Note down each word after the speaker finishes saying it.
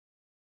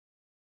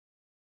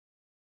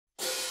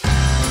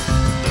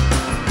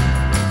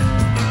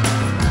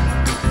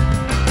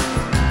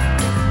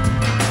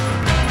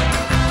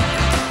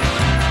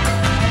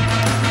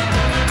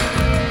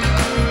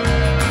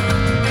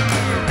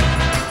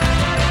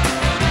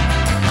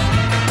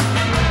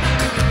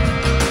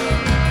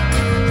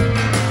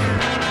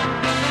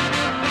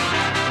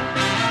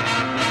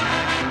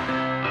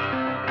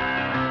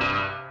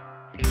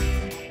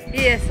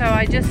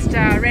just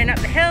ran up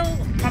the hill,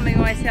 pumping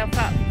myself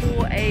up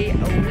for a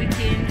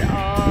weekend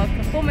of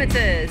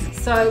performances.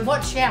 So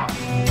watch out.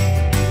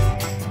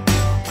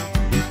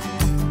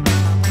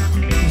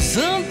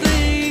 Some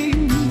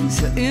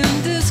things are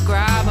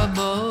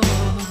indescribable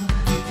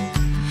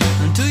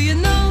until you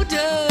know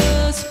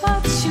just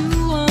what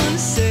you want to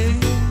say.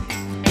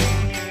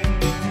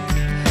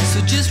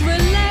 So just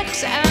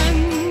relax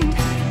and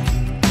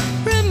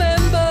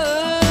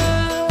remember,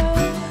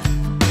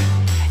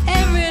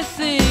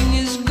 everything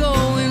is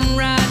going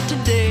right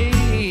today.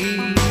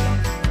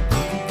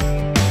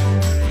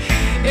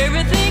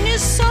 Everything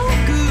is so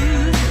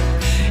good.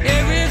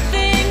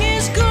 Everything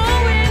is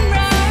going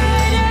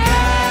right.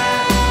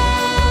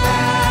 I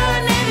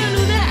never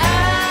knew that I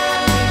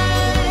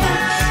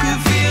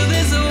could feel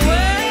this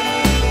way.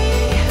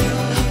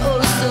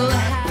 Oh, so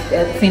happy.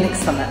 The Phoenix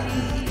Summit.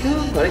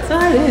 Oh, got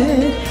excited.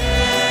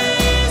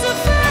 There's a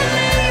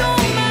feeling on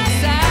my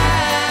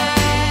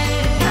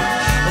side,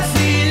 a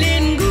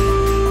feeling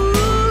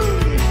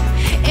good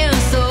and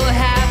so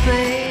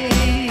happy.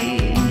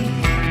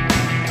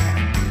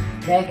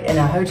 Back in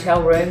a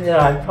hotel room that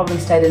I probably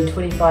stayed in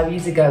 25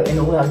 years ago and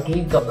all our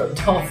gear got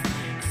ripped off.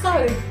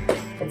 So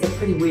it's a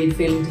pretty weird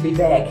feeling to be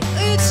back.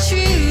 It's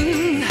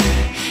true,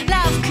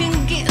 life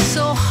can get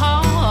so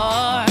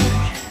hard.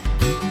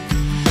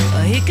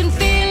 It can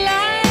feel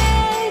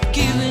like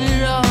giving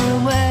it all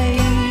away.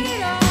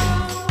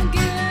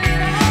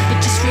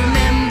 But just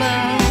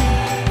remember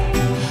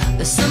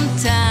that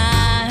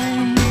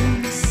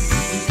sometimes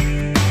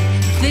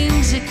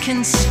things are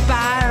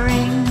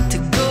conspiring to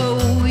go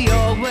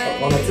your way.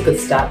 Well, that's a good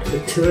start to the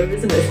tour,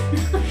 isn't it?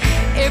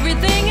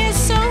 Everything is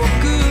so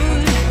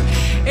good.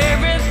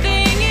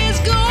 Everything is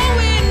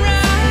going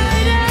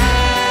right.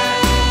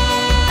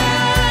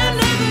 I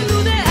never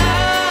knew that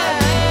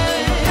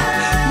I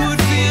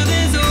would feel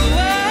this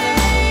way.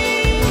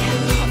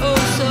 Oh,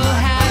 so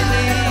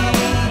happy.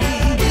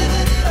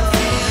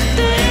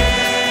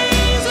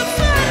 There's a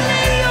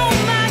feeling on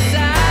my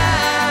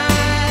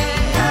side,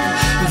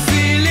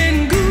 feeling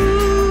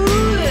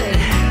good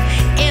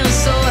and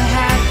so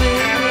happy.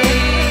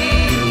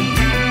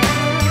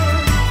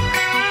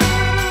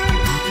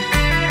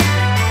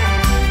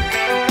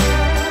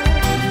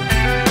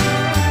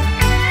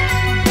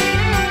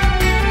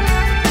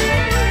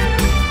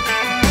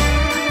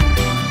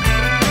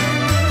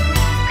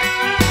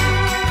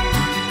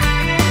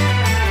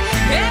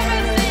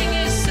 Everything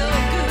is so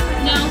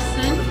good.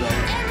 Nelson,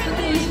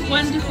 these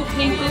wonderful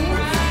people.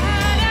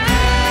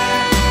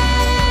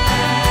 I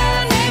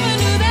never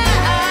knew that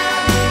I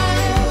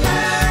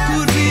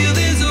could feel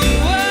this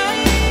way.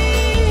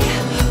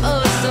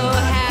 Oh, so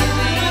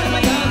happy.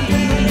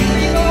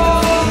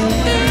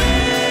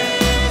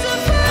 There's a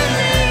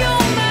feeling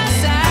on my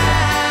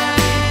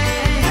side,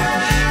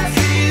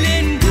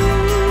 feeling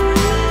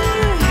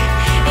good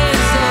and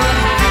so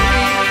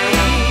happy.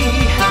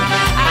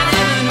 I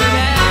never knew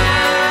that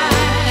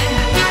I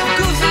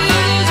could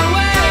feel this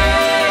way.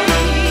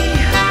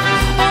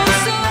 Oh,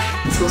 so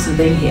happy. It's awesome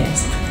being here.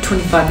 It's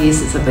 25 years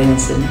since I've been in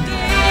Sydney.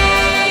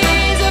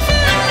 There's a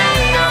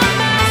feeling on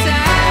my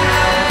side,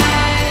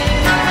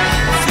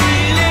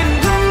 feeling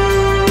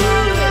good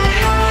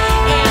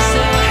and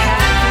so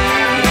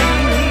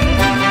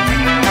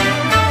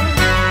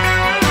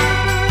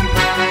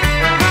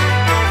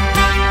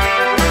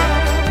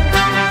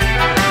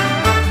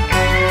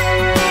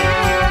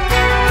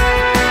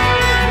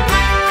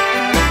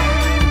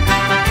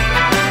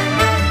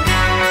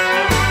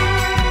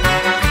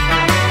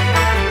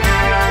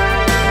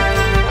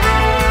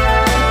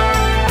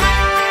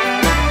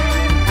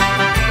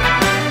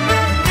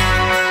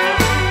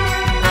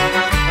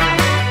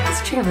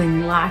This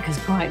travelling like is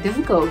quite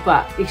difficult,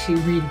 but actually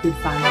really good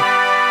fun.